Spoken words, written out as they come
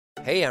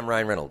Hey, I'm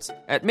Ryan Reynolds.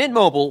 At Mint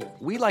Mobile,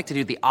 we like to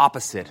do the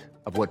opposite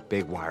of what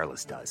Big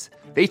Wireless does.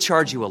 They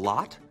charge you a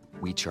lot,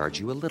 we charge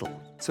you a little.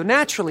 So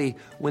naturally,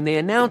 when they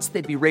announced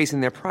they'd be raising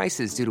their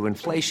prices due to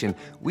inflation,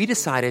 we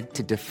decided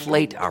to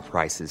deflate our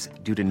prices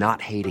due to not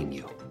hating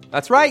you.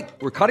 That's right.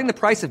 We're cutting the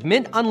price of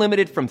Mint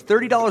Unlimited from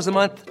 $30 a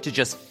month to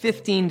just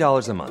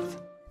 $15 a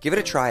month. Give it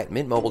a try at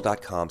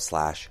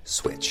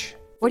mintmobile.com/switch.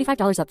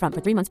 $45 up front for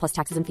 3 months plus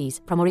taxes and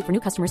fees. Promo rate for new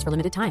customers for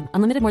limited time.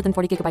 Unlimited more than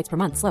 40 gigabytes per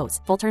month. Slows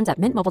full terms at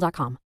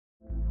mintmobile.com.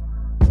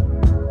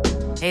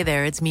 Hey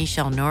there, it's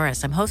Michelle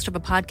Norris. I'm host of a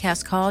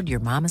podcast called Your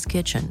Mama's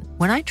Kitchen.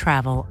 When I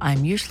travel,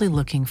 I'm usually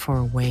looking for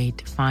a way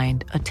to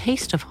find a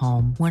taste of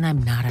home when I'm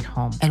not at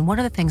home. And one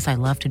of the things I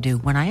love to do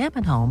when I am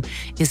at home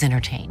is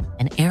entertain.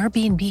 And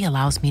Airbnb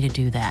allows me to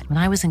do that. When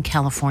I was in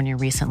California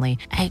recently,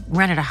 I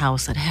rented a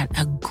house that had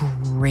a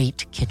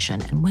great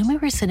kitchen. And when we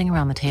were sitting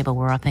around the table,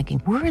 we're all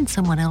thinking, we're in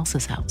someone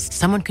else's house.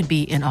 Someone could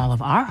be in all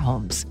of our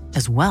homes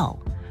as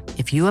well.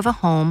 If you have a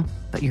home,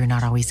 but you're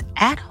not always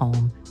at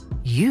home,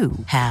 you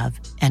have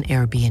an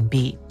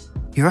Airbnb.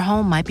 Your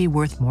home might be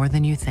worth more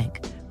than you think.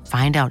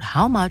 Find out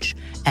how much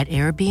at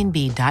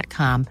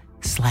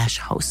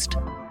airbnb.com/host.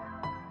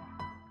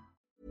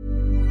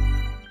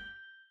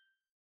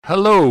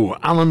 Hello,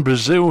 Alan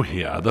Brazil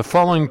here. The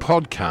following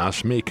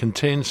podcast may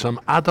contain some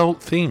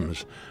adult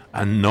themes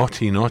and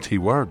naughty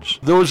words.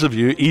 Those of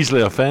you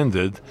easily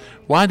offended,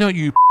 why don't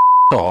you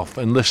off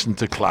and listen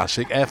to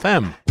Classic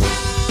FM?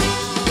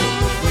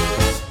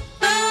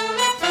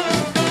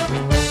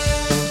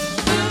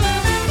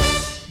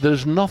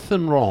 There's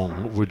nothing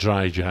wrong with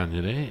dry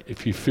January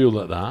if you feel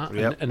like that.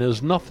 Yep. And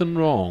there's nothing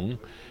wrong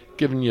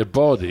giving your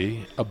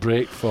body a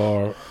break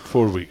for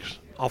 4 weeks.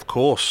 Of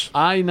course.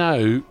 I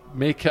now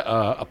make it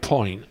a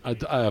point. I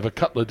have a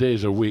couple of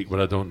days a week where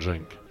I don't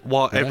drink.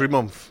 What, every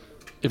month?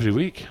 Every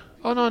week.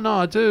 Oh, no,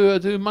 I do.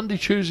 Monday,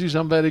 Tuesdays,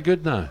 I'm very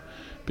good now.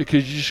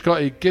 Because you just got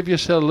to give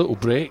yourself a little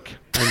break.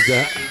 And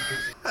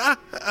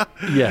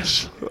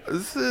yes.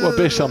 Well,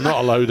 basically, I'm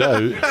not allowed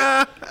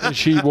out. And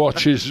she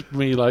watches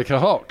me like a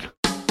hawk.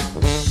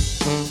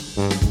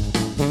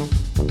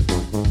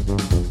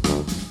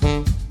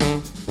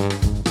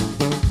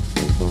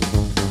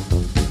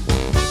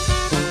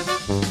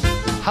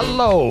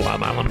 Hello,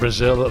 I'm Alan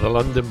Brazil at the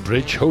London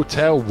Bridge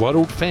Hotel,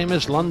 world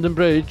famous London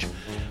Bridge,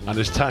 and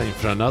it's time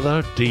for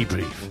another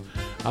debrief.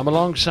 I'm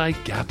alongside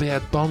Gabby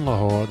at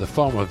Bonlahor, the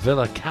former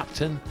Villa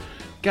captain.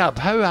 Gab,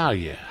 how are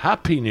you?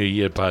 Happy New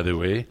Year, by the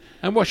way.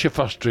 And what's your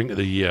first drink of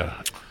the year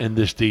in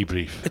this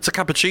debrief? It's a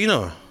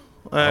cappuccino.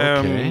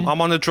 Okay.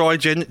 I'm on a dry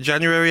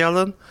January,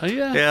 Alan. Oh,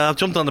 yeah? Yeah, I've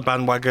jumped on the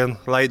bandwagon,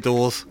 late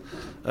doors.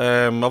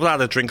 I've not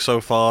had a drink so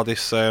far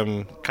this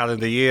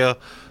calendar year,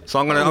 so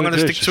I'm gonna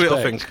stick to it.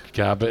 I think.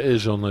 Gab, it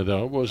is only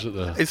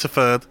It's a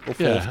third or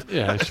fourth.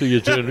 Yeah. So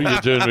you're doing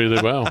really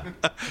well.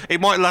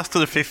 It might last to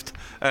the fifth,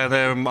 and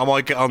I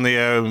might get on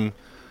the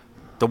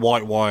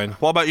white wine.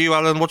 What about you,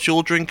 Alan? What's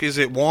your drink? Is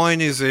it wine?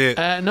 Is it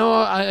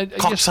no?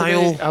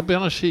 Cocktail? I'll be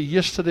honest with you.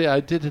 Yesterday I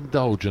did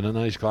indulge in a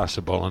nice glass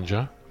of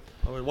Bollinger.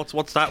 What's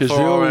that for?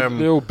 Because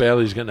the old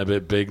belly's getting a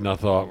bit big, and I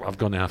thought I'm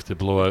going to have to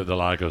blow out the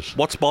lagers.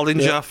 What's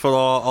Bollinger for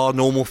our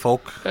normal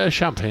folk?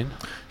 Champagne.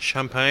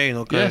 Champagne,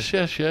 okay.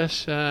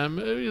 Yes.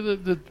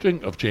 The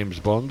drink of James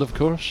Bond, of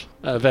course.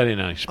 Very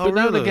nice. But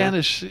now and again,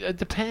 it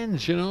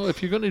depends, you know.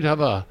 If you're going to have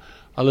a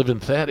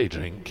 11:30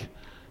 drink,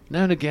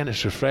 now and again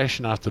it's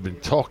refreshing after been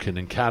talking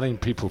and carrying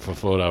people for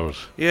 4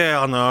 hours. Yeah,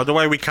 I know. The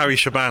way we carry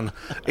Shaban,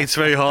 it's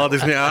very hard,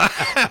 isn't it?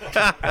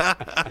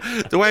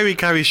 The way we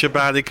carry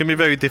Shaban, it can be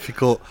very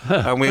difficult.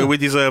 And we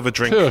deserve a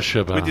drink. Poor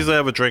Shaban. We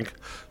deserve a drink.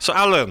 So,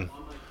 Alan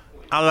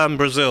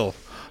Brazil,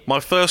 my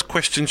first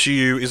question to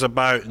you is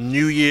about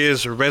New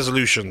Year's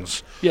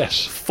resolutions.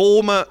 Yes.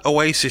 Former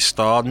Oasis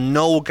star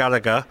Noel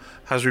Gallagher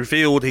has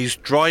revealed he's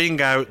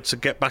drying out to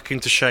get back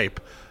into shape,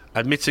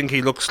 admitting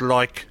he looks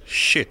like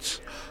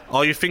shit.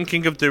 Are you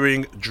thinking of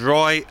doing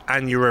dry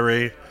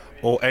January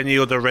or any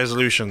other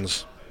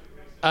resolutions?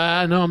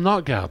 No, I'm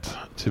not, Gab,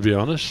 to be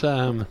honest.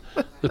 The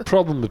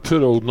problem with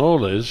poor old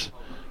Noel is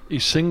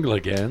he's single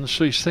again,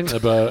 so he's thinking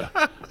about,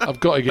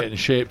 I've got to get in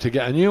shape to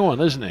get a new one,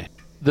 isn't he?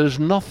 There's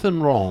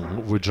nothing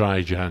wrong with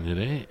dry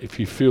January if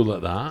you feel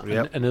like that.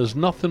 Yep. And there's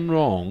nothing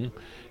wrong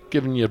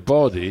giving your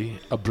body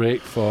a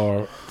break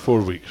for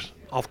 4 weeks.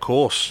 Of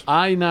course.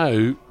 I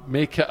now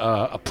make it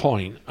a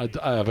point. I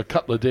have a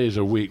couple of days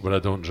a week where I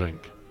don't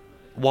drink.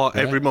 What,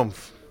 every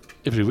month?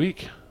 Every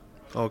week.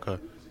 Okay.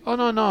 Oh,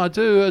 no, I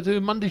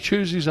do. Monday,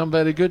 Tuesdays, I'm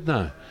very good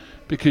now.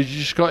 Because you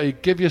just got to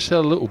give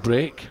yourself a little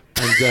break.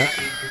 And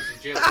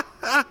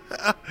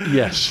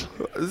yes.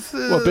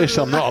 Well,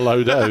 basically, I'm not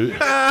allowed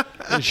out.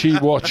 And she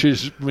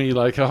watches me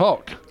like a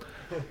hawk.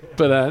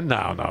 But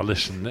no,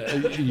 listen,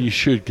 you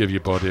should give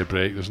your body a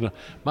break.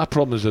 My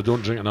problem is I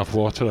don't drink enough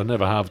water. I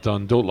never have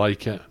done. Don't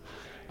like it.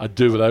 I'd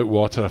do without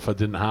water if I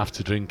didn't have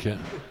to drink it.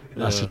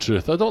 That's the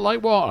truth. I don't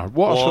like water.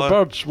 Water's for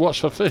birds. Water's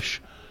for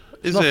fish.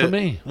 It's not for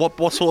me. What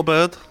sort of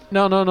bird?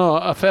 No,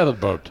 a feathered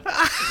bird.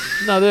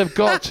 No, they've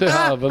got to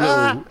have a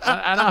little...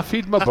 And I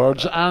feed my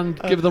birds and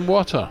give them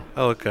water.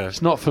 Okay.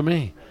 It's not for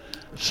me.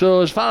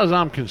 So as far as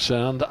I'm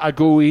concerned, I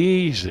go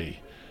easy.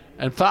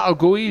 In fact, I'll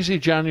go easy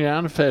January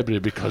and February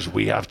because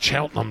we have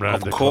Cheltenham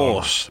round the corner. Of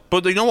course.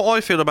 But you know what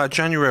I feel about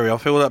January? I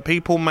feel that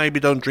people maybe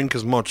don't drink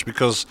as much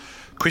because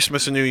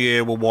Christmas and New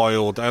Year were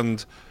wild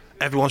and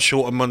everyone's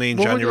short of money in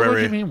January. What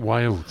do you mean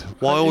wild?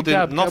 Wild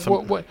in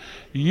nothing.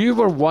 You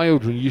were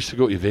wild when you used to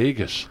go to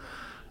Vegas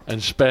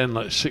and spend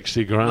like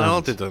 60 grand. No,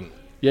 I didn't.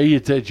 Yeah, you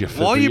did. You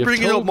Why are you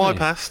bringing up my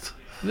past?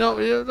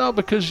 No,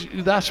 because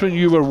that's when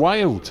you were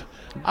wild.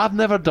 I've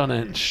never done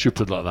anything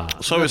stupid like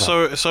that.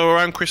 So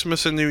around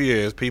Christmas and New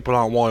Year's, people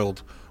aren't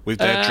wild with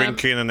their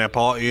drinking and their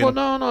partying?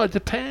 Well, no, it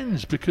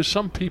depends, because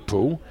some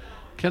people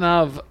can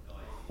have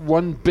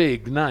one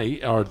big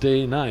night or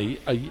day night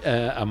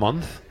a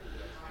month,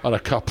 or a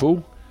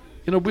couple.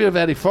 You know, we're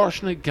very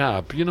fortunate,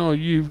 Gab. You know,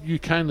 you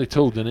kindly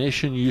told the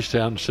nation you used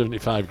to earn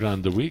 75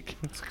 grand a week.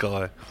 This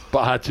guy. But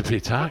I had to pay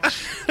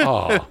tax.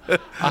 I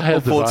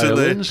had the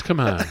violins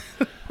come out.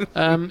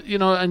 You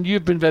know, and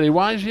you've been very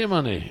wise with your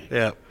money.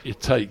 Yeah. You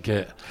tight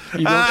git.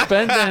 You don't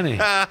spend any.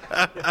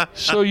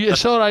 So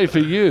it's all right for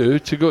you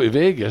to go to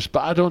Vegas,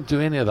 but I don't do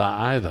any of that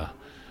either.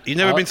 You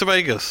never been to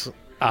Vegas?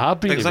 I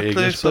have been to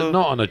Vegas, but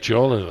not on a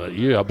jolly like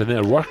you. I've been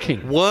there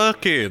working.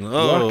 Working?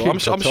 Oh, I'm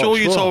sure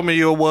you told me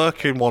you were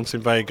working once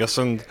in Vegas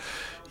and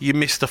you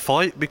missed the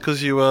fight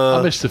because you were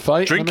I missed the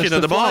fight. Drinking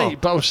at the bar.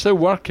 But I was still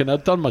working.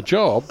 I'd done my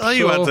job. Oh,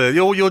 you had to.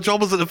 Your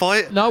job was at the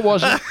fight? No, it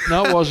wasn't.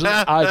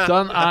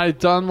 I'd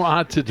done what I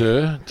had to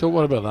do. Don't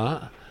worry about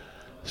that.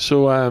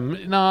 So,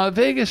 no,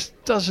 Vegas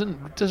does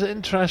it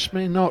interest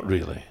me? Not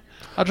really.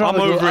 I'd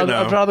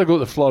rather go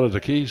to the Florida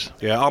Keys.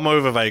 Yeah, I'm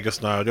over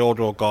Vegas now. The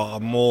order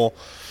got more.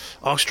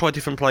 I'll try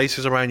different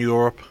places around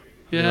Europe.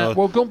 Yeah, you know,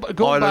 well,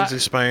 going islands back, in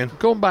Spain.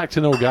 Going back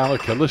to Noel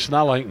Gallagher, listen,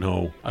 I like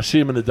Noel. I see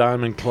him in the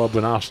Diamond Club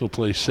when Arsenal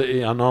plays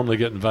City. I normally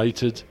get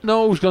invited.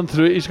 Noel's gone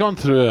through a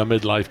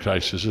midlife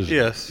crisis, isn't he?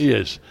 Yes. He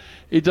is.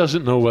 He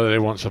doesn't know whether he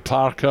wants a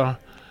Parker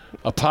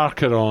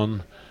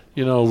on,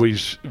 you know,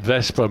 his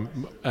Vespa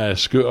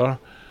scooter,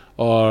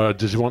 or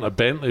does he want a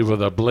Bentley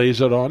with a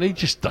blazer on? He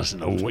just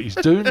doesn't know what he's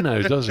doing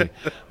now, does he?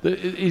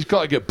 He's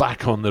got to get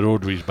back on the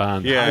road with his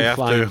band. Yeah, High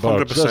Flying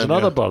Birds. There's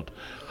another bird.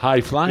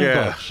 High Flying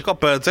Birds. We've got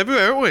birds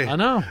everywhere, haven't we? I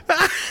know.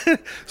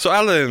 So,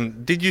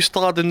 Alan, did you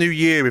start the new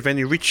year with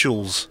any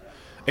rituals?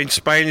 In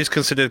Spain, it's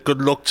considered good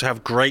luck to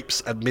have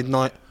grapes at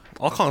midnight.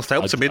 I can't stay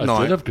up to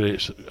midnight.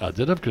 I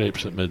did have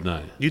grapes at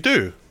midnight. You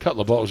do?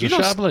 Couple of bottles of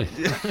Chablis.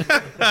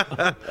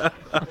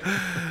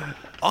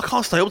 I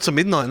can't stay up to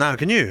midnight now,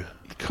 can you?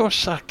 Of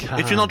course I can.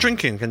 If you're not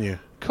drinking, can you?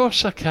 Of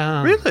course I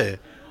can. Really?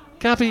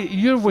 Gabby,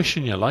 you're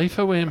wishing your life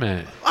away,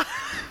 mate.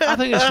 I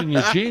think it's in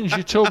your genes.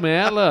 You told me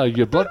earlier,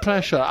 your blood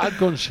pressure. I'd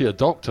go and see a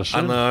doctor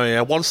soon. I know,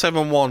 yeah.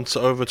 171 to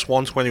over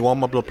 121,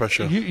 my blood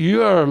pressure.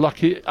 You are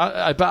lucky.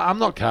 I bet I'm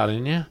not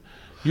carrying you.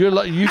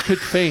 You could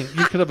faint.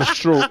 You could have a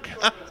stroke.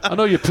 I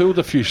know you pulled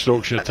a few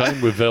strokes in your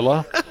time with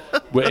Villa,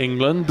 with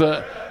England,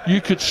 but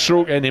you could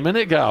stroke any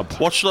minute, Gab.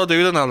 What should I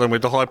do then, Alan,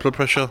 with the high blood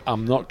pressure?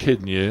 I'm not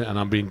kidding you, and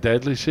I'm being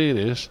deadly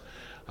serious.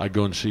 I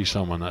go and see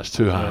someone that's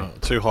too high.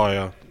 Too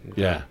high,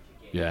 yeah.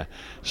 Yeah.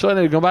 So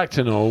anyway, go back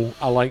to Noel.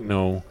 I like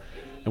Noel.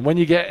 And when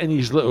you get in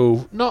his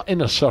little, not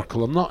inner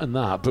circle, I'm not in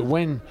that, but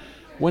when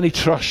he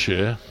trusts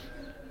you,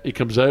 he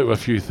comes out with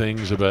a few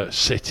things about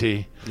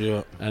City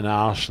and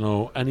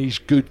Arsenal, and he's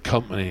good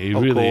company. He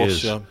really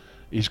is. Yeah.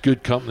 He's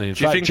good company. In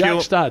fact,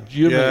 Jack's dad,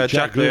 he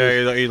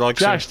likes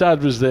Jack's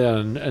dad was there,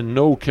 and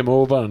Noel came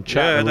over and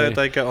chatted. Yeah,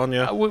 they get on,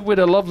 yeah. We had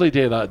a lovely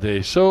day that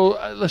day. So,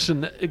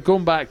 listen,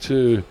 going back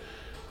to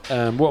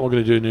what we're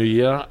going to do New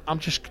Year, I'm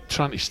just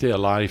trying to stay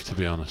alive, to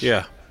be honest.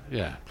 Yeah.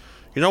 Yeah.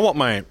 You know what,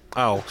 mate?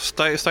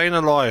 Staying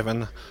alive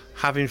and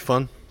having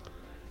fun.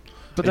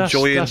 But that's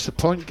the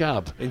point,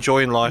 Gab.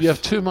 Enjoying life. You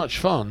have too much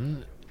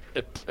fun,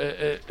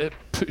 it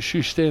puts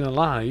you staying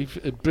alive,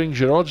 it brings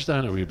your odds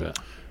down a wee bit.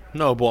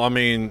 No, but I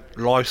mean,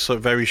 life's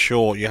very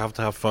short. You have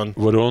to have fun.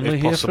 We're only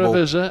here for a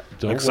visit.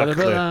 Don't worry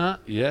Exactly. about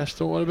that. Yes,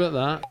 don't worry about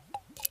that.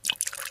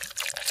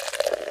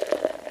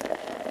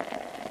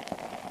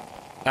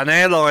 An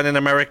airline in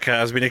America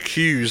has been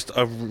accused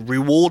of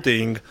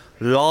rewarding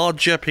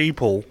larger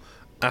people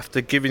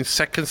after giving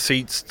second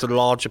seats to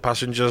larger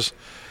passengers.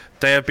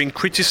 They have been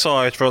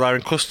criticised for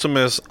allowing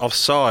customers of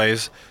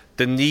size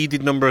the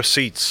needed number of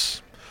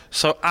seats.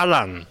 So,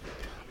 Alan,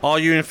 are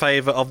you in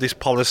favour of this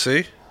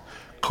policy?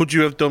 Could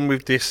you have done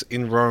with this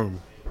in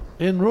Rome?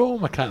 In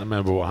Rome? I can't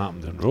remember what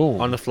happened in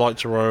Rome. On the flight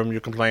to Rome, you're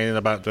complaining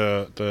about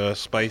the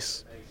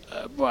space.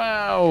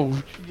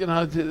 Well, you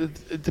know,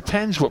 it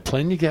depends what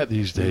plane you get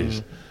these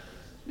days.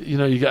 You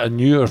know, you get a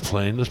newer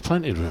plane, there's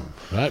plenty of room,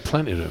 right?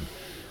 Plenty of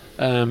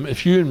room.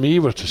 If you and me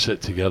were to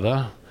sit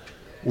together,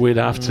 we'd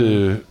have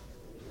to,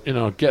 you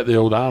know, get the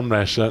old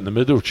armrest out in the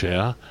middle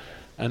chair,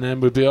 and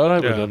then we'd be all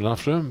right with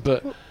enough room.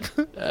 But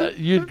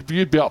you'd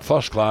be up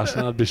first class,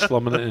 and I'd be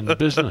slumming it in the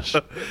business.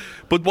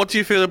 But what do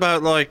you feel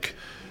about, like,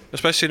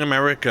 especially in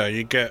America,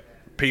 you get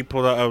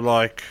people that are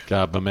like...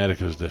 Gab,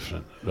 America's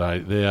different,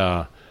 right?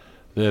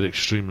 They're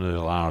extremely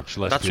large.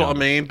 That's what I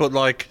mean, but,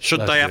 like,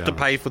 should they have to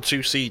pay for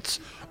 2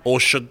 seats? Or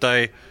should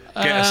they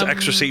Get an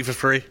extra seat for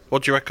free.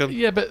 What do you reckon?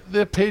 Yeah, but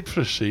they're paid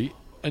for a seat,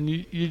 and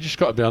you just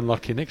got to be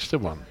unlucky next to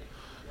one.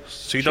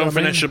 So you don't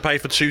think they should pay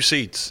for 2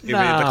 seats if they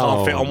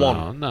can't fit on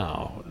one?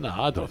 No,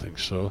 I don't think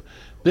so.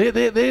 They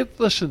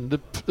listen.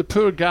 The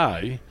poor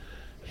guy,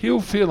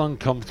 he'll feel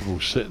uncomfortable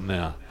sitting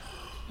there.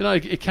 You know,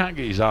 he can't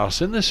get his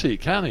arse in the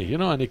seat, can he? You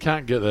know, and he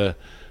can't get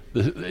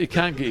he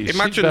can't get his.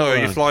 Imagine though,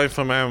 you're flying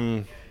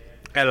from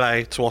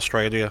LA to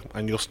Australia,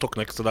 and you're stuck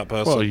next to that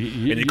person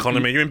in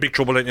economy. You're in big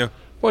trouble, aren't you?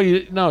 Well,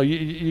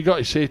 you got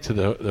to say to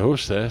the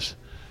hostess,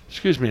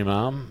 "Excuse me,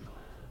 ma'am.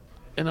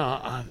 You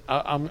know,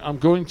 I'm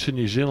going to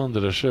New Zealand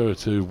at a show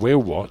to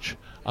whale watch.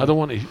 I don't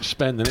want to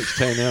spend the next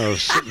 10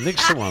 hours sitting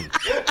next to one.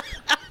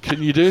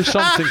 Can you do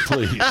something,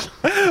 please?"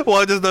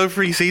 Why there's no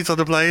free seats on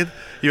the plane?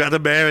 You had a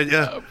mare, ain't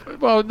you?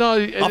 Well, no.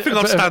 I think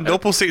I'd stand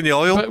up or sit in the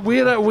aisle. But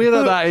we're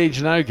at that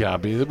age now,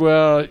 Gabby,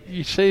 where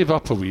you save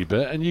up a wee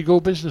bit and you go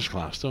business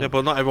class, don't you? Yeah,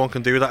 but not everyone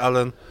can do that,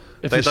 Alan.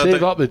 If they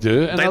save up, they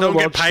do. They don't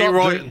get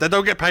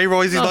pay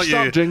rises like you.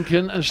 Stop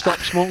drinking and stop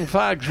smoking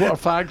fags. What are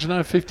fags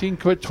now? 15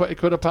 quid, 20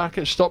 quid a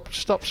packet. Stop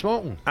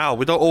smoking. Al,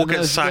 we don't all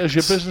get sacked. There's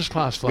your business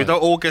class flight. We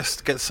don't all get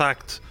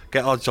sacked,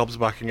 get our jobs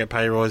back and get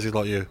pay rises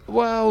like you.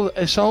 Well,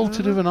 it's all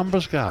to do with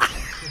numbers, Gab.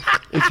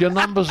 If your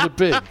numbers are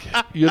big,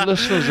 your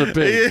listeners are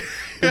big,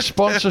 the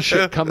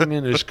sponsorship coming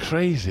in is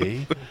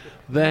crazy,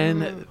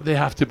 then they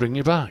have to bring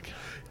you back.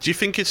 Do you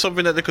think it's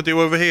something that they could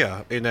do over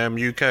here in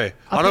UK?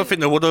 I don't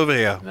think they would over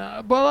here.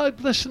 Well,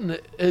 listen,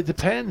 it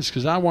depends,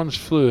 because I once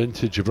flew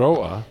into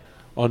Gibraltar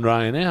on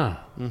Ryanair.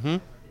 Mm-hmm.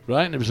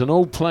 Right, and it was an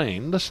old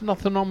plane. There's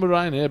nothing wrong with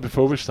Ryanair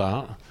before we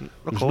start. There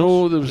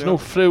was no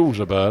frills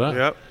about it.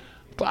 Yep.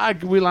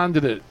 But we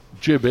landed at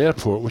Gib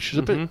Airport, which is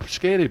a bit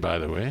scary, by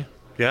the way.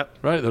 Yeah.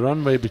 Right, the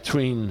runway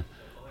between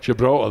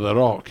Gibraltar, the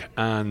Rock,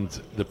 and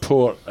the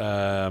port,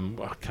 I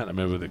can't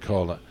remember what they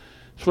call it.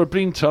 It's where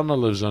Breen Turner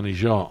lives on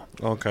his yacht.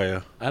 Okay,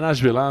 yeah. And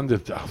as we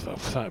landed,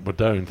 we're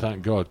down,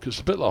 thank God, because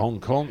it's a bit like Hong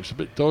Kong. It's a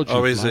bit dodgy.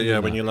 Oh, is it? Yeah,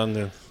 when you land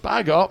in. But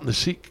I got up and the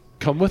seat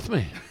come with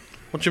me.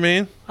 What do you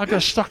mean? I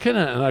got stuck in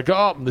it and I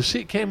got up and the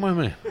seat came with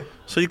me.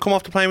 So you come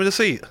off the plane with a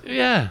seat?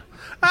 Yeah.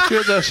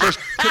 Good, says,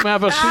 can we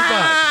have a seat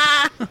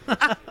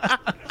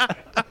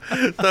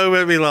back? Don't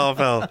make me laugh,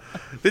 Al.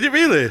 Did you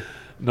really?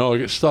 No, I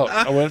get stuck.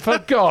 I went, for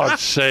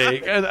God's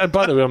sake. And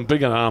by the way, I'm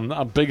bigger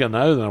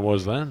now than I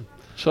was then.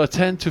 So I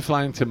tend to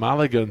fly into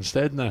Malaga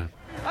instead now.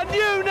 A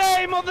new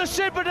name on the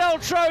Citadel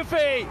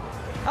Trophy,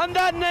 and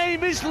that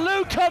name is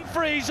Luke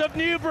Humphreys of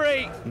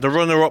Newbury. The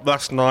runner-up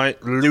last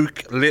night,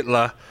 Luke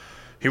Littler,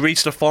 he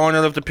reached the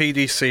final of the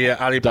PDC at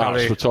Ali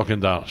Pali. We're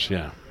talking darts,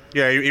 yeah.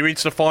 Yeah, he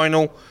reached the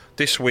final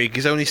this week.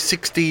 He's only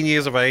 16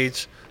 years of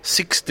age,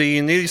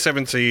 16, nearly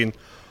 17.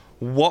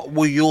 What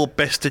were your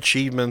best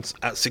achievements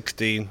at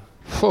 16?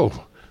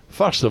 Oh,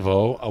 first of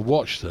all, I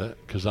watched it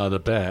because I had a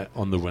bet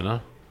on the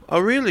winner. Oh,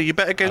 really? You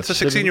bet against a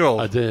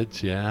 16-year-old? I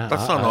did, yeah.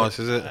 That's not nice,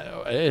 is it?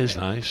 It is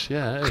nice,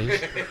 yeah, it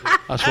is.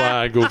 That's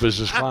why I go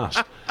business class.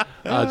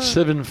 I had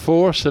 7-4,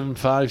 7-5,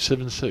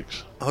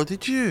 7-6. Oh,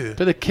 did you?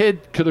 But the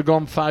kid could have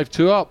gone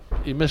 5-2 up.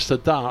 He missed a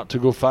dart to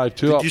go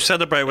 5-2 up. Did you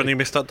celebrate when he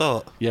missed that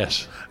dart?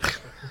 Yes.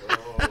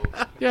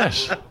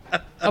 Yes.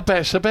 A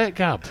bet's a bet,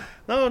 Gab.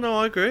 No,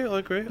 I agree.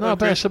 No, a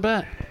bet's a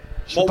bet.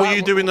 What were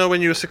you doing, though,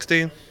 when you were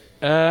 16?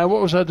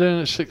 What was I doing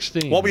at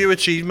 16? What were your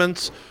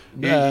achievements?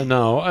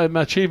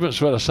 My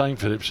achievements were I signed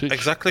for Ipswich.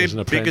 Exactly, as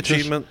an big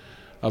achievement.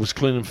 I was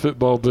cleaning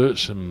football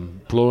boots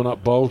and blowing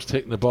up balls,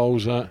 taking the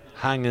balls out,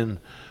 hanging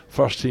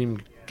first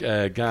team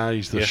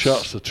guys, the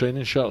shirts, the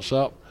training shirts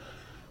up.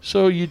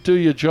 So you do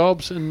your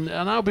jobs, and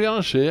I'll be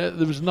honest with you,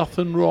 there was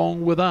nothing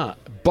wrong with that.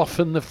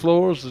 Buffing the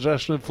floors, the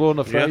dressing room floor on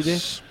a Friday.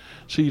 Yes.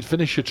 So you'd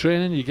finish your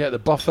training, you get the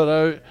buffer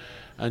out,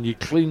 and you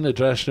clean the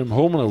dressing room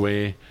home and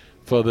away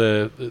for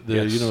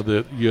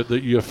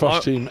your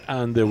first team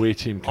and the away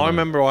team. I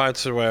remember I had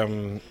to,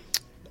 the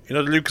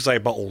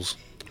Lucozade bottles.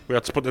 We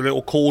had to put the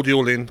little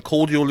cordial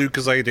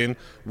Lucozade in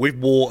with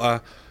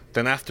water.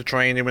 Then after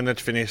training, when they'd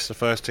finished the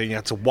first team, you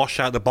had to wash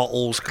out the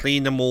bottles,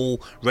 clean them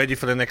all, ready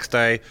for the next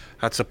day.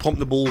 Had to pump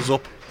the balls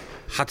up.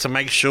 Had to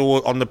make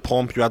sure on the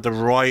pump you had the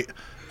right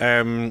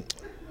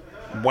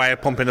way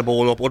of pumping the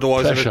ball up.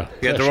 Otherwise, pressure.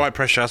 The right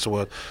pressure. That's the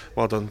word.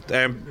 Well done.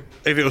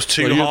 If it was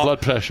too hard, your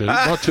blood pressure,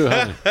 not too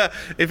high.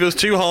 If it was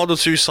too hard or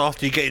too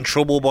soft, you get in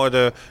trouble by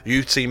the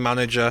youth team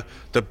manager.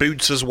 The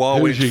boots as well.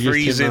 Who's your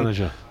freezing. youth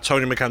team manager?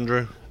 Tony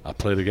McAndrew. I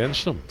played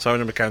against him.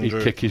 Tony McAndrew.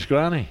 He'd kick his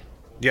granny.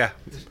 Yeah,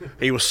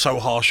 he was so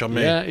harsh on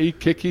me. Yeah, he'd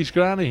kick his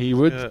granny. He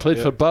would. Played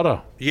for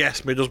Borough.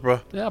 Yes,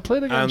 Middlesbrough. Yeah, I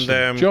played against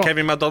him. And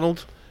Kevin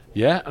MacDonald.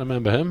 Yeah, I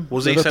remember him.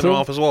 Was he centre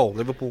half as well?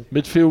 Liverpool.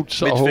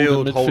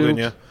 Midfield, holding,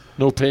 yeah.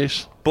 No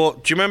pace.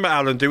 But do you remember,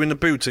 Alan, doing the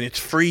boots and it's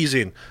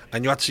freezing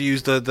and you had to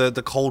use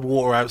the cold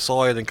water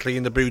outside and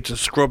clean the boots and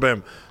scrub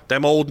them?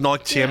 Them old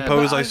Nike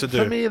Tempos I used to do.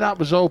 For me, that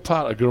was all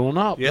part of growing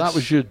up. Yes. That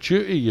was your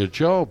duty, your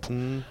job.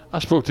 I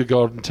spoke to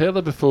Gordon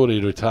Taylor before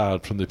he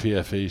retired from the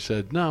PFA. He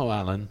said, "No,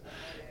 Alan,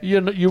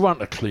 you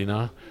weren't a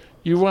cleaner.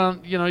 You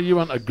weren't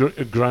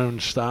a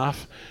ground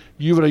staff.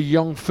 you were a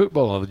young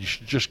footballer. You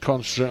should just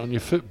concentrate on your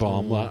football.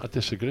 I'm like, I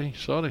disagree.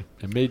 Sorry.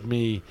 It made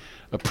me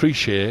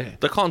appreciate.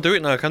 They can't do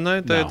it now, can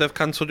they? They've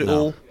cancelled it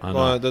all.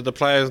 Like, the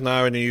players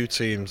now in the youth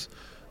teams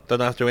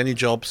don't have to do any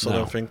jobs, I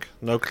don't think.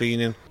 No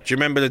cleaning. Do you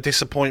remember the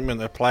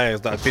disappointment of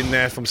players that had been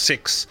there from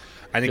 6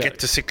 and you get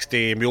to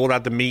 16? We all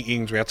had the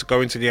meetings. We had to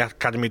go into the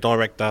academy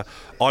director.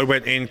 I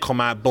went in,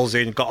 come out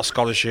buzzing, got a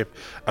scholarship.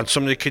 And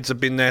some of the kids have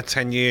been there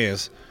 10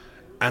 years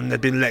and they've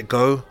been let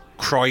go,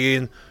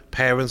 crying.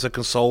 Parents are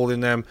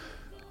consoling them.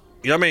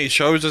 You know what I mean? It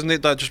shows, doesn't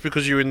it, that just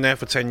because you're in there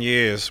for 10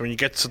 years, when you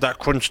get to that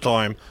crunch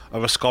time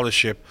of a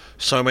scholarship,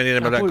 so many of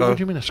them are let go. What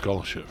do you mean a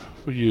scholarship?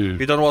 You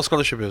don't know what a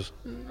scholarship is?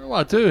 Well,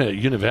 I do at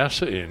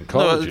university and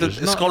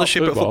colleges. No, a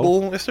scholarship at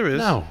football? Yes, there is.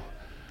 No.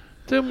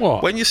 Doing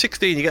what? When you're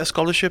 16, you get a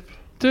scholarship.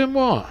 Doing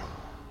what?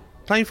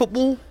 Playing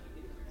football?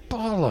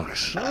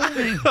 Bollocks.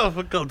 Oh,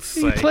 for God's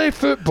sake. You play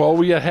football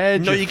with your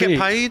head, No, your you feet. get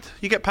paid.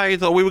 You get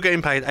paid. We were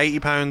getting paid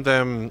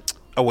 £80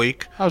 a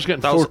week. I was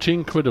getting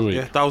 14 quid a week.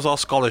 Yeah, that was our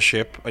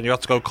scholarship, and you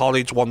had to go to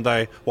college 1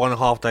 day,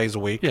 1.5 days a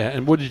week. Yeah,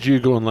 and what did you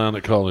go and learn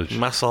at college?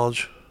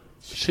 Massage.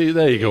 See,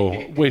 there you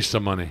go. Waste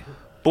of money.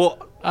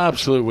 But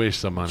absolute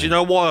waste of money. Do you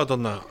know why I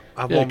done that?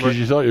 Yeah, because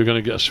you thought you were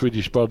going to get a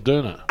Swedish bird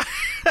doing it.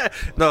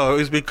 No, it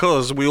was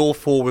because we all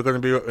thought we were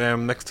going to be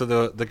next to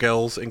the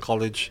girls in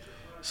college.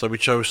 So we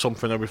chose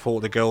something that we thought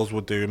the girls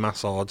would do,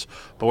 massage.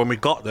 But when we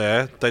got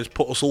there, they just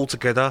put us all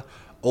together,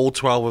 all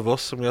 12 of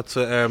us, and we had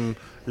to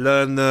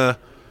learn the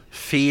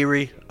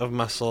theory of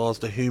massage,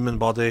 the human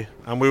body,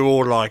 and we were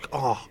all like,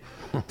 oh,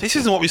 this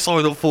isn't what we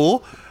signed up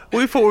for.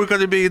 We thought we were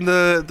going to be in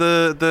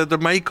the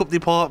makeup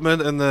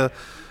department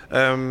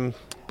and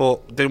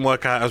but didn't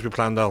work out as we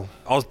planned out.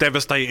 I was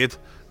devastated.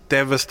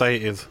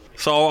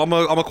 So I'm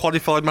a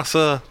qualified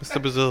masseur,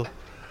 Mr. Brazil.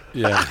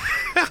 Yeah,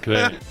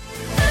 great.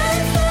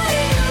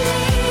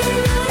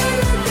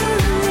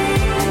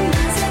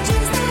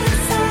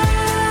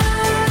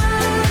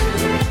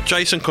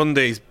 Jason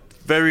Cundy's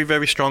very,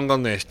 very strong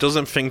on this.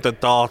 Doesn't think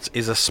that darts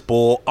is a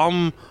sport.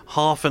 I'm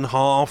half and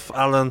half,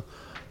 Alan.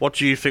 What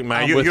do you think,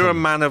 man? You're a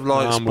man of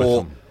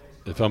sport.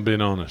 If I'm being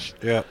honest.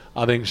 Yeah.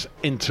 I think it's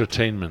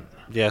entertainment.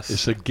 Yes.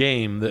 It's a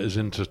game that is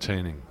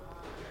entertaining.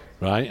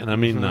 Right? And I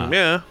mean that.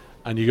 Yeah.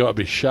 And you got to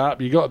be sharp.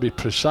 You got to be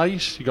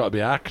precise. You got to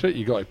be accurate.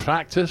 You got to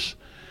practice.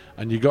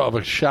 And you got to have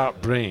a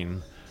sharp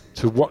brain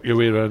to work your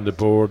way around the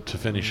board to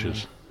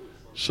finishes.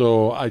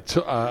 So I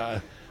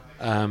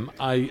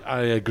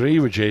agree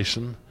with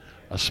Jason.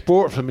 A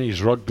sport for me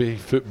is rugby,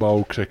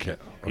 football, cricket.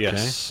 Okay?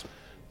 Yes.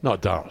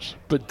 Not darts.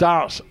 But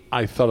darts,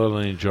 I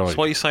thoroughly enjoy. So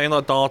what you're saying,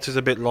 like darts is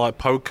a bit like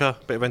poker,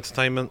 a bit of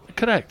entertainment?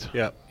 Correct.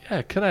 Yeah.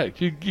 Yeah, correct.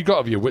 You got to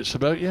have your wits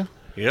about you.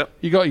 Yep.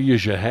 You got to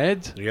use your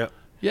head. Yep.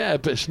 Yeah,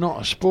 but it's not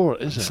a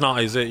sport, is it? It's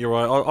not, is it? You're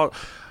right.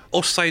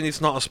 Us saying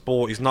it's not a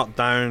sport is not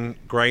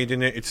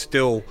downgrading it. It's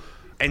still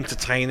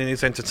entertaining.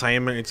 It's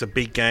entertainment. It's a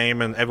big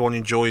game, and everyone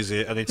enjoys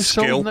it. And it's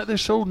skill. They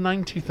sold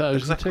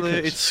 90,000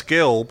 tickets. It's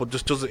skill, but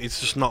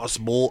it's just not a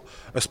sport.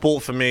 A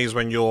sport for me is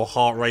when your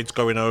heart rate's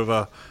going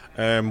over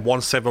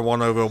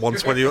 171 over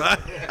 120.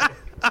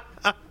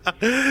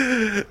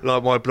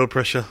 Like my blood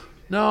pressure.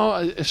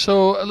 No,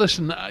 so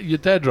listen, you're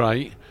dead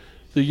right.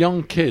 The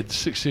young kid,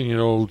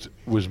 16-year-old,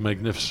 was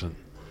magnificent.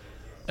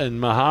 And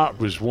my heart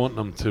was wanting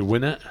him to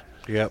win it.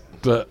 Yep.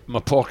 But my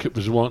pocket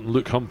was wanting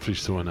Luke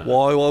Humphries to win it.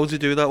 Why would you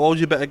do that? Why would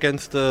you bet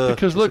against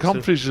Because Luke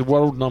Humphries is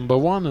world number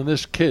one, and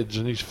this kid's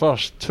in his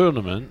first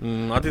tournament.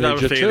 I did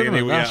have a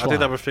feeling. I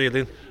did have a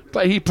feeling.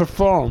 But he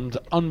performed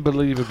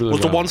unbelievably Was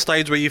well. the one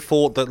stage where you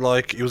thought that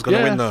he was going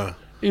to win though?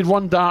 He had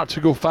one dart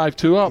to go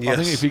 5-2 up. Yes.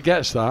 I think if he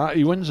gets that,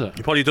 he wins it.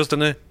 He probably does,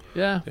 doesn't he?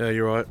 Yeah. Yeah,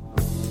 you're right.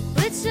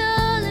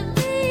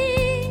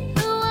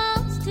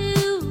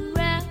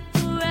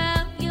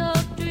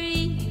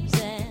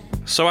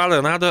 So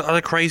Alan, I had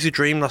a crazy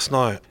dream last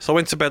night. So I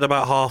went to bed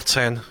about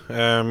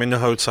 10:30 in the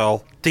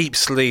hotel, deep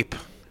sleep.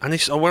 And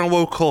when I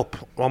woke up,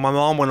 my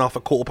alarm went off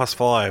at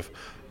 5:15.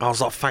 I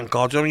was like, thank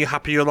God. You know when you're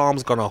happy your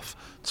alarm's gone off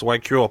to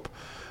wake you up?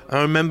 And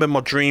I remember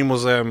my dream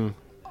was I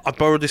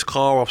borrowed this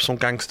car off some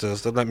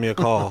gangsters. They lent me a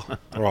car,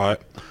 right?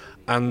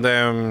 And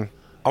I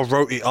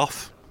wrote it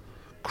off,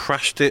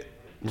 crashed it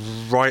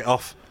right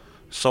off.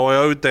 So I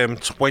owed them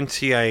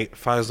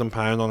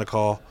 £28,000 on a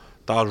car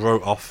that I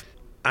wrote off.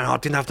 And I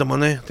didn't have the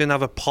money, didn't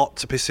have a pot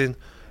to piss in,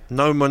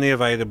 no money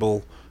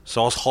available.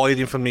 So I was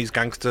hiding from these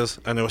gangsters,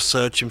 and they were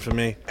searching for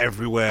me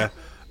everywhere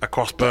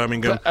across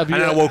Birmingham. And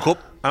then I woke up,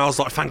 and I was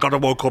like, thank God I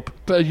woke up.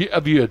 But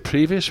have you had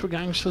previous with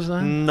gangsters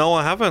then? No,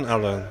 I haven't,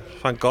 Alan,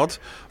 thank God.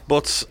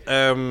 But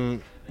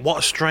what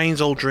a strange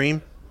old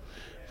dream.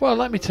 Well,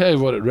 let me tell you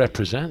what it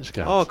represents,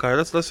 guys. Oh, okay,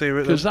 let's hear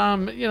it. Because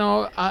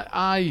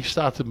I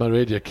started my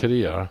radio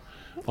career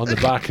on the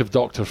back of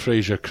Dr.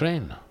 Fraser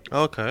Crane.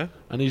 Okay.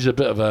 And he's a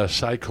bit of a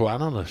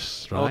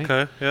psychoanalyst, right?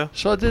 Okay, yeah.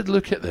 So I did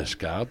look at this,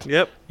 Gab.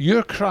 Yep.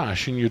 Your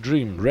crash in your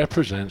dream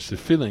represents the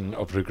feeling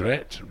of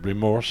regret,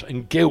 remorse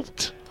and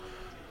guilt.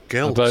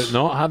 Guilt? About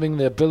not having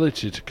the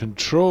ability to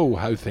control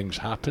how things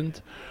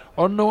happened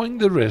or knowing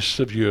the risks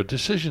of your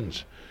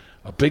decisions.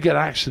 A bigger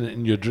accident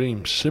in your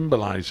dream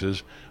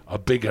symbolises a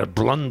bigger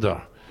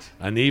blunder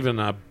and even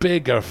a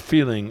bigger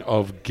feeling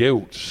of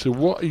guilt. So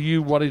what are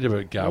you worried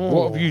about, Gab?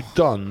 What have you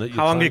done that you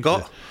How long you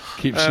got?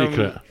 Keep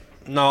secret?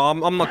 No,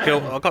 I'm not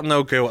guilt. I've got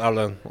no guilt,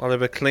 Alan. I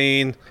live a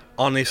clean,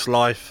 honest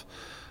life.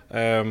 What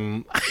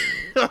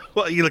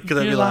are you looking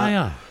at me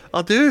liar. like?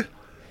 I do.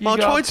 I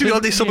try to be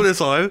honest some of the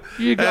time.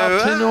 You got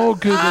up to no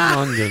good in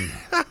London.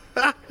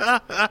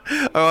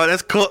 Alright,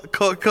 let's cut.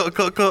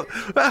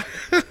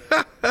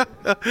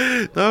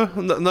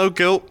 No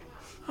guilt.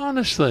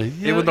 Honestly,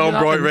 Even though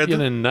I'm bright red.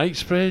 You're in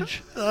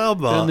Knightsbridge. Oh,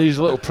 man. In these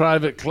little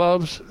private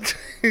clubs.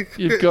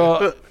 You've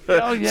got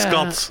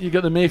Scots. You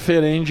got the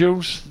Mayfair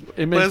Angels.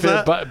 Where's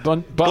that?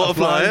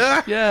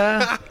 Butterflies.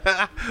 Yeah.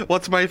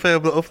 What's Mayfair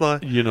Butterfly?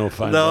 You know,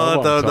 fine. No,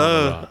 I don't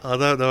know. I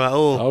don't know at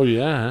all. Oh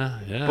yeah.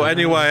 But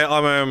anyway,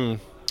 I'm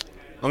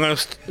gonna.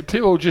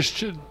 People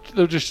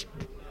they'll just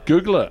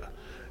Google it.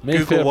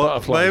 Mayfair Google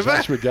Butterflies.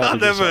 That's what Gabby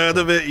I've never heard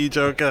of it, you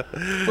joker.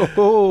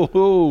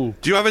 Oh.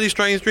 Do you have any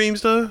strange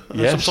dreams though?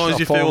 Yes, sometimes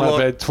you I've fallen feel out of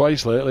like bed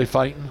twice lately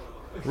fighting.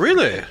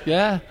 Really?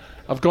 Yeah.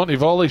 I've gone to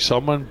volley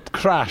someone,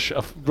 crash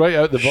right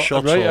out the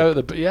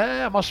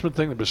yeah. I must have been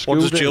thinking about school.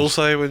 What does days. Jill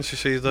say when she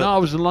sees that? No, I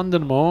was in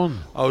London on my own.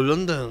 Oh,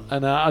 London.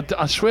 And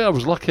I swear I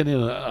was lucky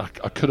in that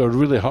I could have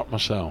really hurt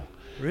myself.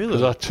 Really?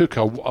 Because I took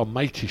a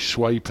mighty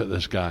swipe at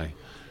this guy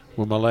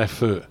with my left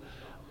foot,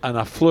 and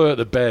I flew out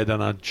of bed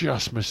and I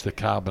just missed the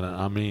cabinet.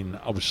 I mean,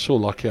 I was so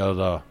lucky I'd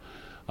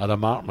have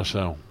marked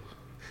myself.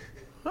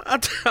 I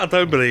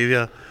don't believe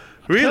you.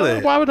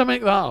 Really? Why would I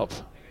make that up?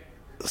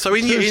 So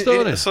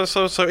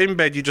so in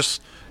bed you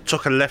just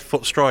took a left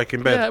foot strike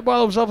in bed? Yeah,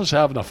 well, I was obviously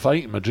having a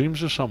fight in my dreams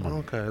with someone.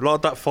 Okay,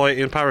 like that fight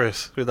in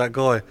Paris with that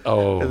guy.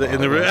 Oh, no,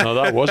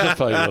 that was a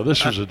fight. Though.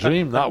 This was a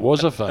dream. That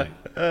was a fight.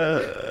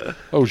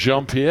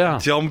 Jean-Pierre.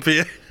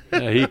 Jean-Pierre.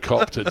 Yeah, he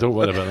copped it. Don't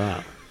worry about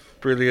that.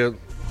 Brilliant.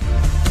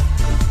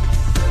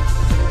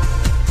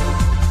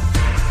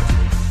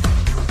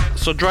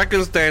 So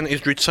Dragon's Den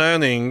is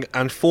returning,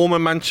 and former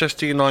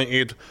Manchester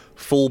United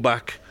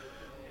fullback,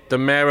 the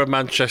Mayor of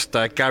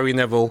Manchester, Gary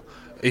Neville,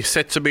 is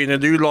set to be in a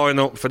new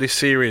lineup for this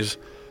series.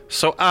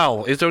 So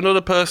Al, is there another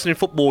person in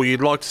football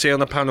you'd like to see on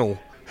the panel?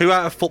 Who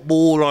out of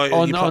football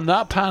on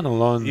that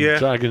panel on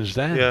Dragon's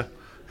Den? Yeah.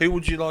 Who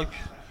would you like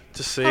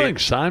to see? I think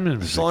Simon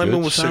would be Simon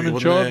good. was Simon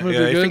Jordan would be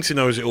good. He thinks he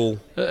knows it all.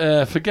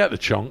 Forget the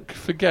chunk.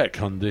 Forget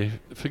Cundy.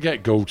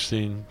 Forget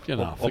Goldstein. You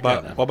know. What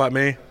about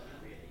me?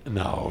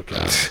 No,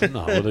 Gab.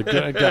 No,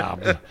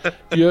 Gab.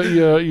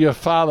 Your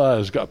father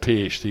has got a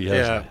PhD,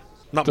 hasn't he?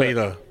 Not me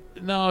though.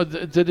 No,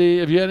 did he?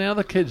 Have you any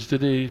other kids?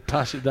 Did he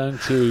pass it down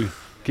to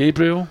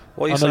Gabriel?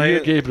 What are you saying?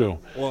 You're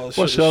Gabriel.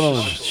 What's the other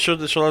one?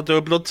 Should I do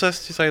a blood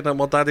test? You saying that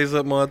my dad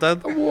isn't my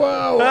dad?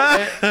 Well,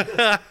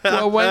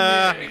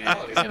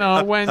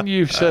 when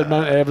you said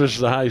Mount Everest is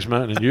the highest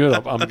mountain in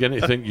Europe, I'm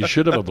beginning to think you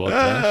should have a blood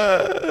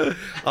test.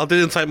 I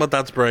didn't take my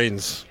dad's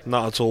brains,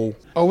 not at all.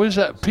 Oh, is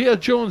that Peter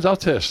Jones? I'll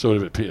tell you a story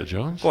about Peter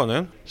Jones. Go on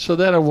then. So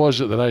there I was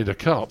at the Ryder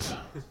Cup,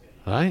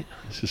 right?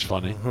 This is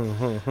funny.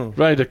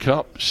 Ryder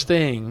Cup,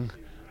 staying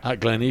at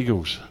Glen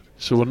Eagles.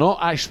 So we're not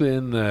actually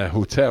in the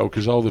hotel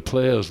because all the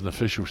players and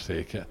officials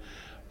take it.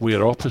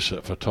 We're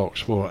opposite for Talk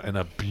Sport in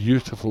a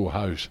beautiful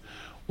house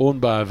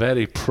owned by a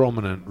very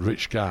prominent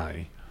rich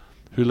guy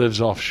who lives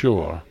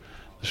offshore.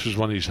 This was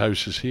one of his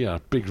houses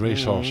here, big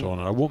racehorse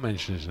owner. I won't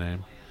mention his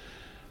name.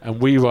 And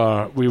we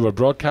were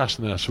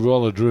broadcasting there, so we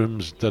all had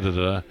rooms,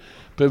 But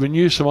we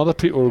knew some other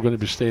people were going to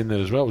be staying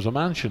there as well. It was a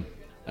mansion.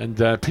 And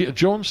Peter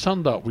Jones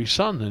turned up with his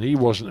son, and he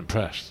wasn't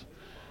impressed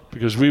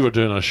because we were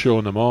doing a show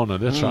in the morning.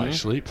 They're trying to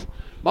sleep.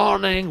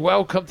 Morning,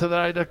 welcome to the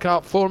Ryder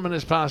Cup, 4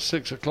 minutes past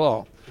 6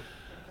 o'clock.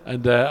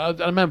 And I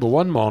remember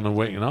one morning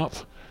waking up,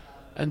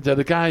 and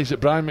the guys at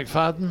Brian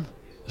McFadden,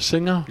 the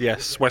singer,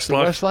 yes,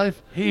 Westlife,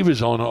 he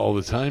was on it all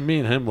the time. Me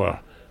and him were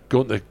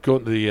going to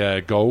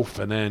the golf,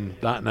 and then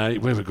that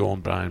night, where we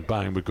going, Brian?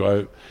 Bang, we go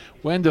out.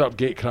 We ended up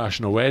gate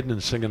crashing a wedding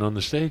and singing on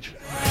the stage.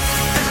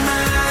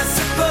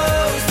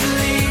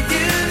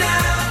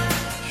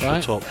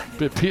 Right?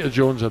 But Peter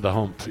Jones had the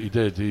hump. He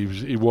did.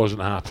 He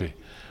wasn't happy.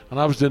 And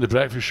I was doing the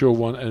breakfast show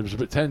one, and it was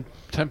about 10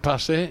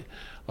 past 8.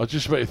 I was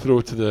just about to throw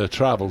to the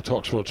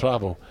Talk Sport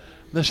Travel.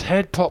 And this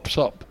head pops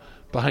up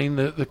behind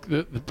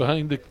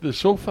the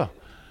sofa.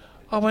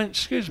 I went,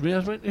 excuse me. I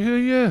went, who are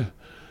you?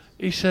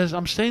 He says,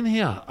 I'm staying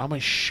here. I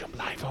went, shh, I'm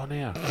live on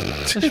air.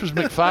 This was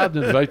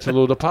McFadden invited a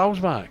load of pals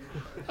back.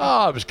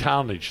 Oh, it was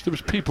carnage. There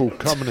was people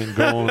coming and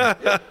going.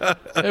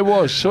 It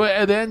was. So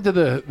at the end of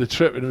the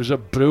trip, and it was a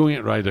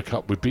brilliant Ryder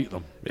Cup, we beat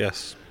them.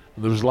 Yes.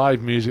 And there was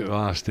live music the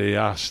last day.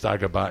 I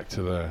stagger back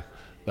to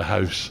the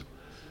house,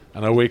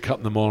 and I wake up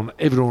in the morning.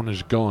 Everyone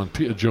is gone.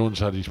 Peter Jones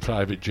had his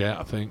private jet,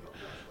 I think,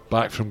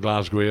 back from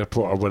Glasgow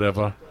Airport or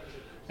whatever.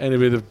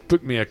 Anyway, they've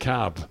booked me a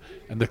cab,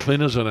 and the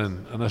cleaners are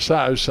in. And I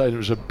sat outside. It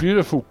was a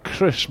beautiful,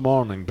 crisp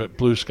morning, but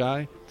blue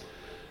sky.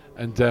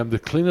 And the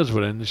cleaners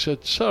were in. They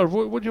said, sir,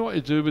 what do you want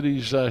to do with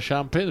these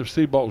champagne? There was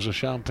 3 bottles of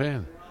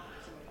champagne.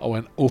 I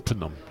went, open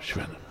them. She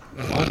went,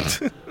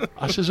 what?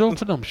 I says,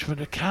 open them. She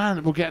went, I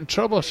can't. We'll get in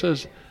trouble. I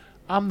says,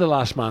 I'm the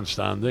last man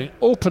standing.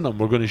 Open them.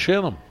 We're going to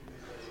share them.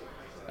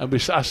 And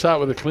I sat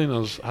with the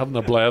cleaners having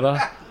a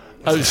blather.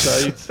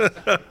 outside,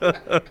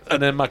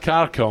 and then my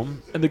car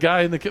come, and the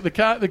guy in the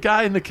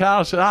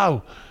car said,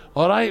 "Oh,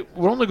 all right,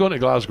 we're only going to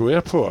Glasgow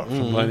Airport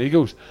from Glen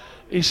Eagles."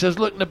 He says,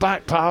 "Look in the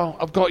back, pal.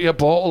 I've got your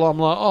bottle." I'm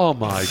like, "Oh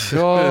my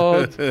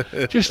God!"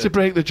 Just to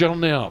break the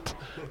journey up.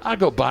 I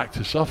got back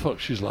to Suffolk.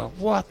 She's like,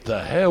 "What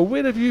the hell?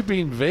 Where have you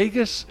been?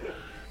 Vegas?"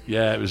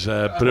 Yeah, it was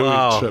a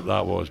brilliant trip.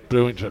 That was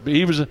brilliant trip. But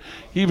he was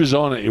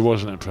on it. He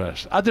wasn't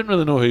impressed. I didn't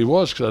really know who he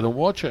was because I don't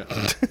watch it.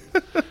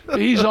 But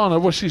he's on it.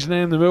 What's his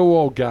name? The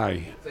Millwall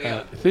guy,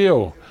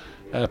 Theo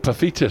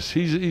Pafitis.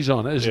 He's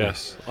on it, isn't he?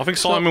 Yes, I think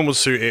Simon would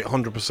suit it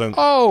 100%.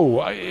 Oh,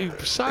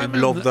 Simon!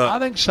 He'd love that. I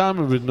think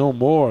Simon would know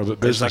more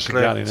about business than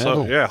Gary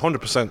Neville. Yeah,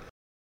 100%.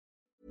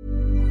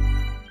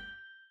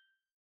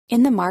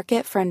 In the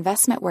market for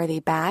investment-worthy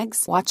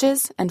bags,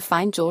 watches, and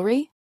fine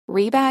jewelry,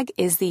 Rebag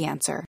is the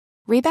answer.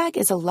 Rebag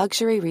is a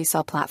luxury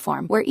resale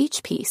platform where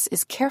each piece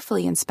is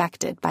carefully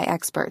inspected by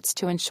experts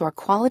to ensure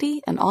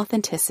quality and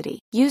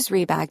authenticity. Use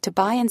Rebag to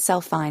buy and sell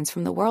finds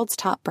from the world's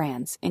top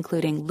brands,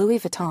 including Louis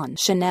Vuitton,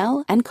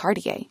 Chanel, and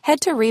Cartier.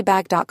 Head to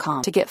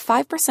Rebag.com to get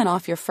 5%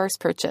 off your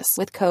first purchase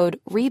with code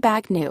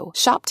REBAGNEW.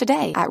 Shop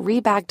today at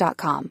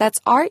Rebag.com.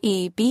 That's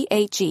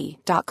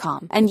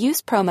REBAG.com. And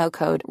use promo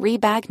code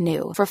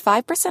REBAGNEW for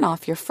 5%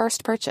 off your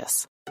first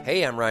purchase.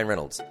 Hey, I'm Ryan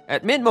Reynolds.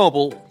 At Mint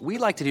Mobile, we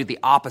like to do the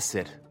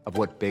opposite of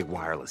what Big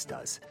Wireless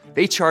does.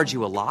 They charge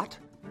you a lot,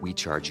 we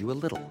charge you a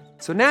little.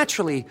 So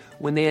naturally,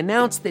 when they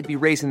announced they'd be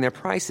raising their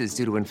prices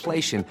due to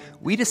inflation,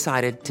 we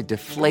decided to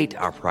deflate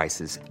our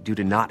prices due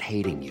to not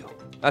hating you.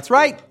 That's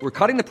right. We're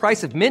cutting the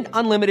price of Mint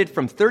Unlimited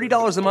from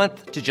 $30 a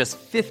month to just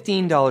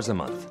 $15 a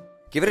month.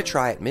 Give it a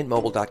try at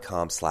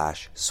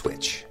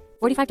mintmobile.com/switch.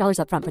 $45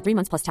 up front for 3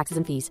 months plus taxes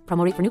and fees.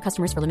 Promo rate for new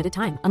customers for limited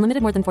time.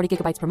 Unlimited more than 40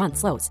 gigabytes per month.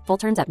 Slows full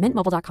terms at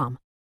mintmobile.com.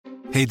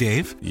 Hey,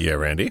 Dave. Yeah,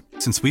 Randy.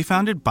 Since we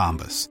founded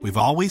Bombas, we've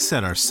always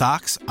said our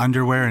socks,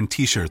 underwear, and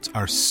T-shirts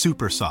are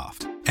super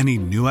soft. Any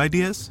new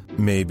ideas?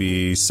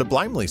 Maybe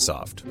sublimely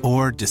soft.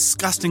 Or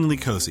disgustingly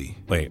cozy.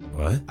 Wait,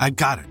 what? I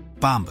got it.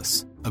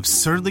 Bombas.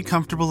 Absurdly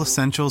comfortable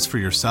essentials for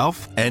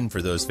yourself and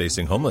for those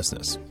facing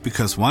homelessness.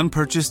 Because one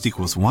purchased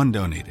equals one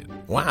donated.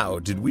 Wow,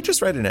 did we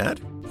just write an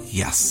ad?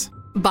 Yes.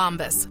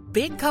 Bombas.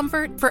 Big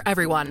comfort for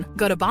everyone.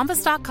 Go to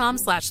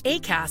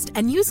bombas.com/ACAST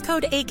and use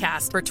code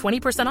ACAST for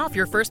 20% off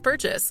your first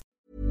purchase.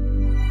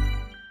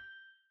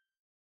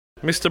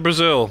 Mr.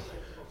 Brazil,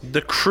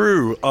 the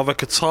crew of a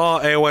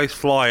Qatar Airways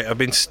flight have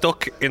been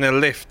stuck in a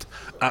lift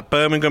at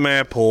Birmingham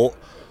Airport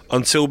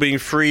until being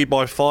freed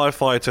by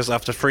firefighters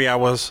after 3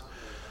 hours.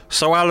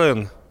 So,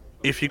 Alan,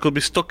 if you could be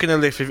stuck in a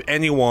lift with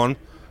anyone,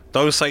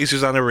 don't say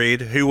Susanna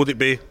Reid, who would it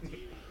be?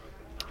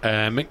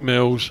 Mick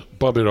Mills,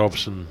 Bobby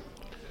Robson,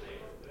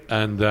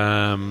 and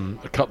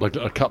a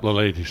couple of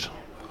ladies.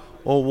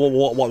 Oh,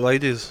 what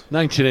ladies?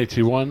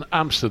 1981,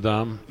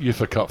 Amsterdam,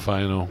 UEFA Cup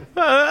final.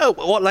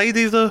 What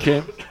ladies, though?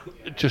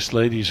 Just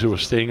ladies who were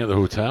staying at the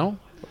hotel.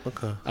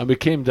 Okay. And we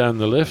came down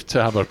the lift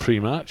to have our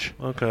pre-match.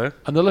 Okay.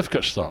 And the lift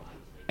got stuck.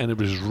 And it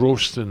was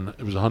roasting.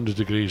 It was 100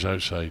 degrees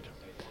outside.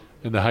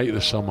 In the height of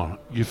the summer.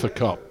 UEFA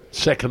Cup.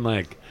 Second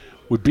leg.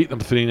 We beat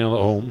them 3-0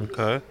 at home.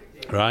 Okay.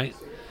 Right?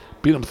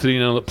 Beat them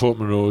 3-0 at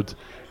Portman Road.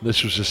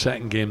 This was the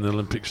second game in the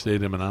Olympic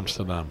Stadium in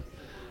Amsterdam.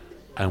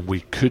 And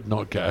we could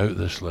not get out of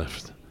this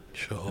lift.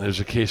 Sure. And it was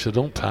a case of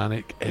don't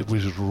panic. It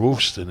was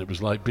roasting. It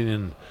was like being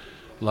in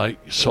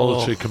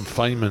solitary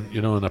confinement,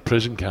 in a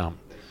prison camp.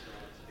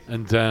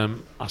 And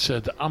I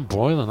said, I'm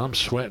boiling, I'm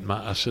sweating,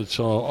 Matt. I said,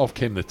 so off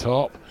came the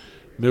top.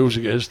 Mills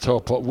got his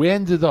top up. We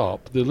ended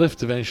up, the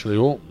lift eventually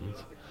opened.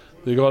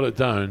 They got it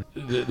down.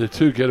 The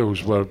two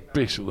girls were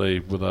basically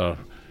with our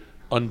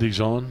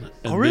undies on.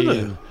 And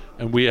really?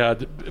 And we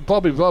had,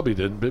 Bobby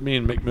didn't, but me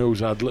and Mick Mills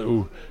had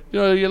little,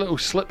 your little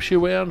slips you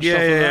wear and stuff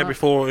like that.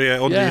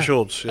 Under your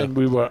shorts. Yeah. And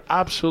we were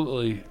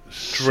absolutely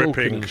dripping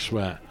soaking in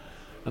sweat.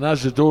 And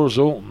as the doors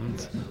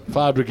opened,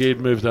 Fire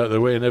Brigade moved out of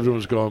the way and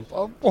everyone's going,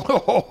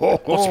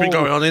 what's been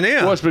going on in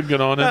here? What's been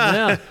going on in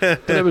there?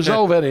 But it was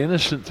all very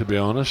innocent, to be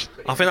honest.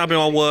 I think that'd be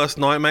my worst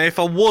nightmare if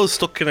I was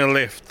stuck in a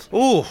lift.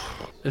 Ooh.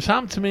 It's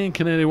happened to me in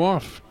Canary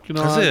Wharf.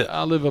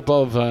 I live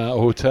above a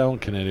hotel in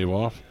Canary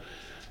Wharf.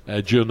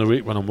 During the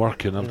week when I'm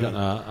working, I've got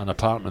an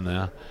apartment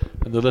there,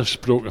 and the lift's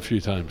broke a few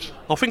times.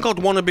 I think I'd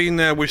want to be in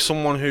there with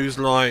someone who's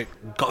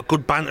got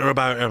good banter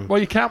about him. Well,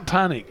 you can't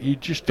panic. You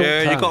just don't.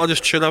 Yeah, panic. You got to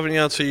just chill, haven't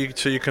you,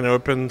 till you can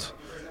open.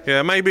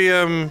 Yeah, maybe.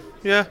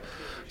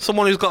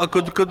 Someone who's got a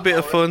good bit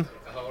of fun.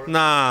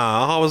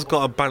 Nah, I always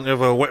got a banter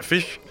of a wet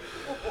fish.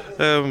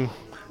 No,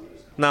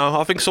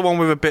 I think someone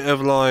with a bit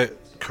of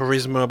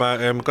charisma about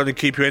him, going to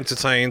keep you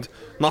entertained.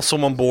 Not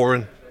someone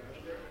boring.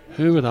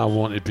 Who would I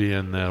want to be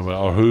in there with,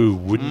 or who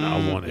wouldn't I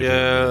want to be in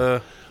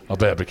there? I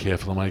better be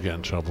careful, I might get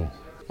in trouble.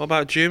 What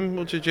about Jim?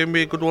 Would Jim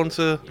be a good one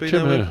to be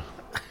Jim there who?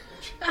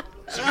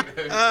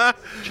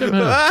 Jim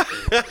who?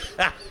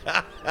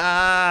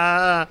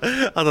 I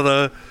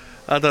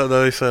don't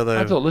know, sir.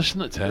 I don't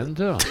listen at 10,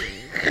 do I?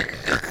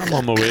 I'm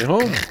on my way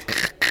home.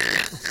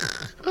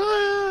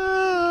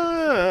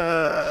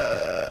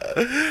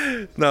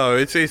 No,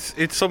 it's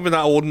something that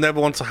I would never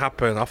want to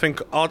happen. I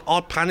think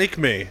I'd panic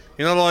me.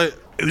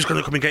 Who's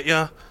going to come and get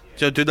you?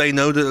 Do they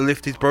know that the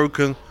lift is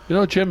broken? You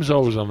know, Jim's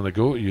always having to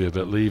go at you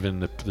about leaving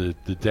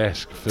the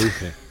desk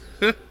filthy.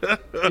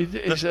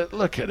 He said,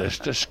 look at this,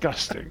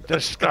 disgusting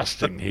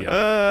here.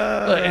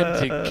 The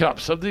empty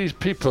cups of these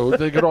people,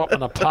 they grew up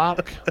in a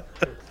park.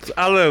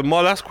 Alan,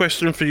 my last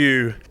question for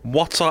you.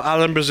 What's our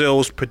Alan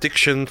Brazil's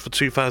prediction for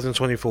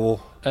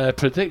 2024?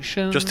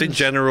 Predictions? Just in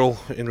general,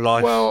 in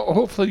life. Well,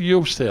 hopefully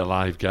you'll stay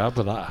alive, Gab,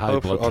 with that high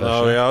blood pressure.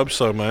 I hope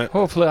so, mate.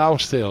 Hopefully I'll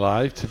stay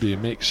alive to be a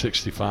make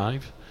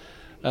 65.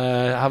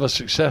 Have a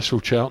successful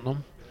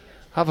Cheltenham.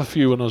 Have a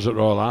few winners at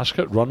Royal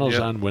Ascot, runners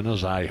and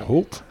winners, I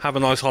hope. Have a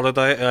nice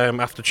holiday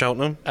after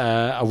Cheltenham.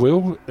 I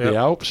will. The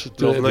Alps.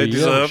 Lovely,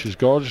 deserved. Which is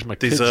gorgeous. My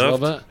kids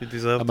love it. You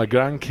deserve. And my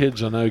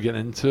grandkids are now getting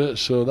into it,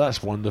 so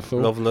that's wonderful.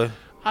 Lovely.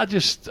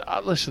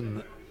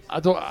 Listen, I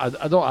don't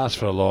ask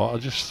for a lot. I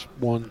just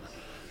want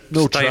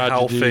no Stay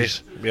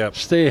tragedies. Healthy. Yep.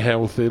 Stay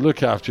healthy,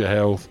 look after your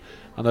health,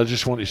 and I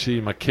just want to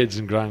see my kids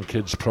and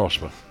grandkids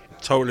prosper.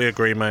 Totally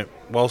agree, mate.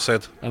 Well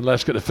said. And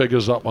let's get the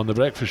figures up on the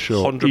breakfast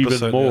show 100%,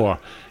 even more. Yeah.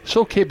 It's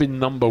okay being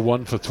number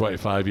one for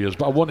 25 years,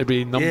 but I want to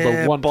be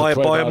number one by,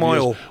 for 25 by a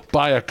mile. years.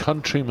 By a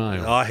country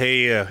mile. I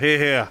hear you.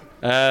 Hear.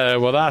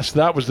 Well,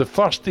 that was the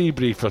first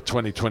debrief for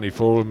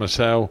 2024 with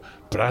myself,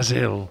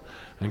 Brazil,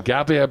 and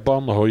Gabby at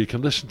Bumho. You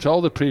can listen to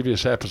all the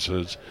previous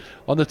episodes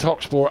on the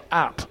TalkSport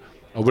app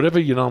or wherever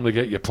you normally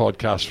get your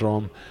podcast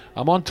from.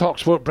 I'm on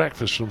TalkSport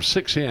Breakfast from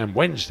 6 a.m.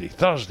 Wednesday,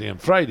 Thursday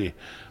and Friday.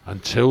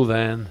 Until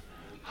then,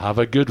 have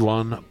a good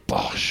one.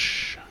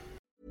 Bosh.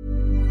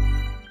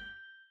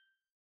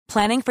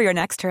 Planning for your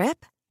next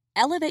trip?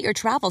 Elevate your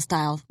travel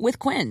style with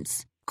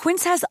Quince.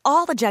 Quince has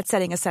all the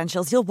jet-setting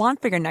essentials you'll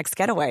want for your next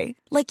getaway,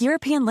 like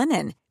European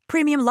linen,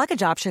 premium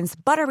luggage options,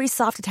 buttery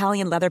soft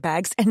Italian leather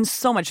bags, and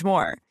so much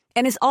more.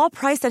 And is all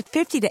priced at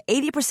 50 to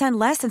 80%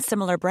 less than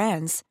similar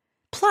brands.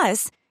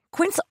 Plus,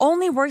 Quince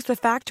only works with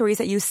factories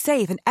that use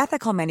safe and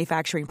ethical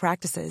manufacturing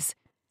practices.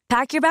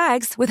 Pack your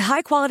bags with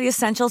high-quality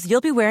essentials you'll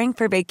be wearing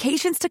for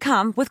vacations to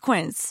come with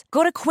Quince.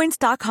 Go to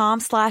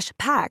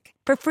quince.com/pack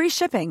for free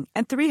shipping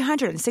and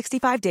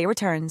 365-day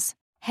returns.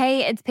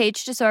 Hey, it's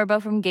Paige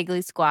DeSorbo from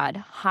Giggly Squad.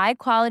 High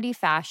quality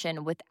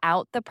fashion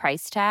without the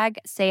price tag.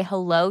 Say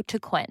hello to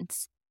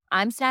Quince.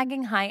 I'm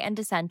snagging high-end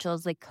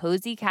essentials like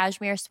cozy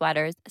cashmere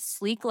sweaters,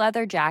 sleek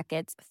leather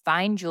jackets,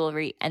 fine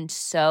jewelry, and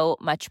so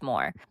much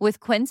more. With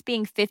Quince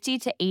being 50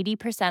 to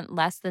 80%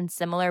 less than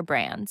similar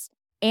brands.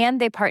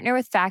 And they partner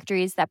with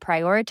factories that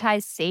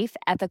prioritize safe,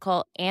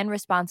 ethical, and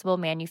responsible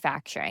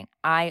manufacturing.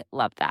 I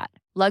love that.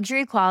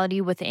 Luxury quality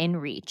within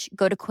reach.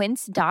 Go to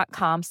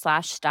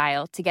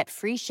quince.com/style to get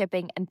free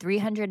shipping and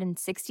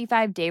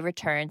 365-day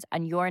returns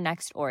on your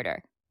next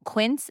order.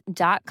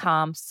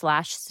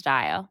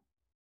 Quince.com/style.